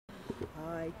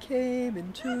I came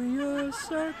into your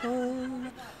circle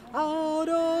out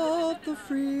of the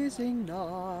freezing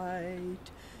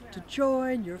night to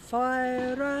join your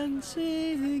fire and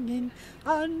singing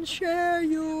and share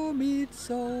your meat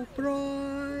so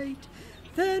bright.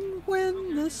 Then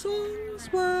when the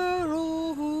songs were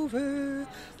over,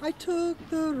 I took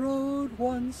the road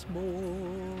once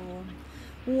more,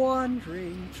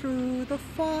 wandering through the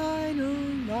final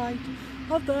night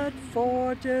of that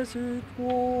far desert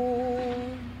war.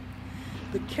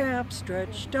 The camp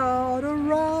stretched out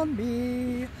around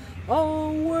me, a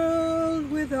world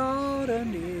without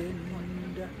an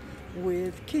end,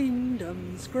 with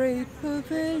kingdoms, great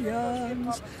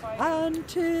pavilions, and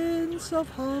tents of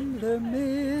humbler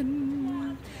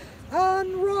men.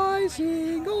 And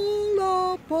rising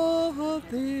all above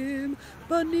them,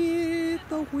 beneath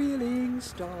the wheeling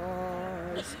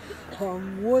stars,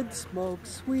 hung wood smoke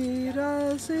sweet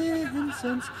as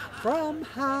incense from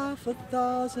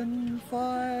 1,000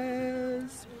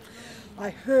 fires. I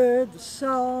heard the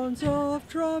sounds of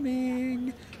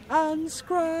drumming and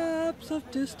scraps of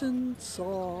distant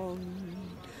song.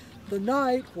 The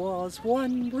night was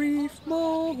one brief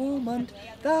moment,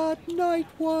 that night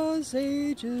was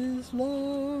ages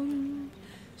long.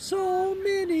 So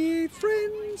many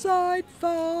friends I'd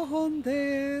found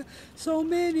there, so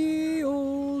many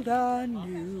old and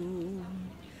new,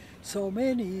 so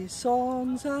many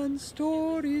songs and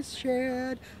stories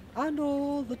shared, and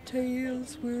all the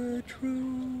tales were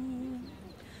true.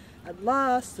 At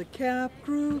last the camp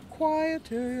grew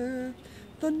quieter,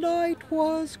 the night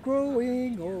was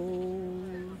growing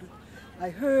old. I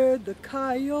heard the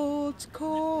coyotes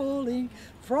calling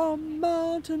from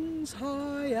mountains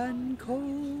high and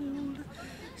cold.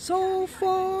 So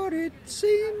far it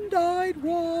seemed I'd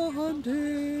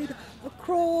wandered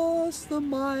across the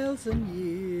miles and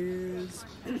years.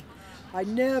 I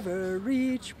never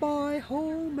reach my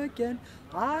home again,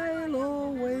 I'll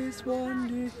always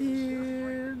wander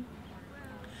here.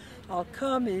 I'll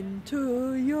come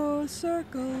into your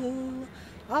circle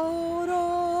out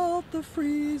of the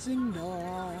freezing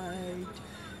night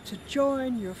to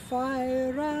join your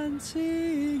fire and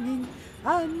singing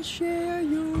and share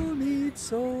your meat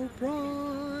so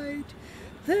bright.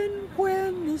 Then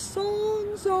when the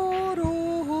songs are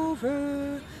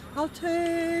over, I'll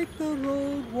take the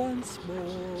road once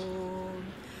more,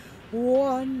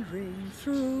 wandering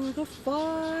through the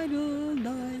final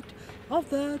night of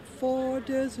that far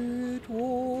desert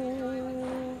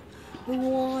war,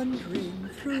 wandering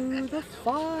through the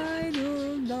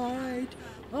final night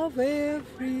of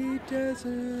every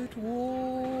desert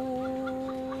war.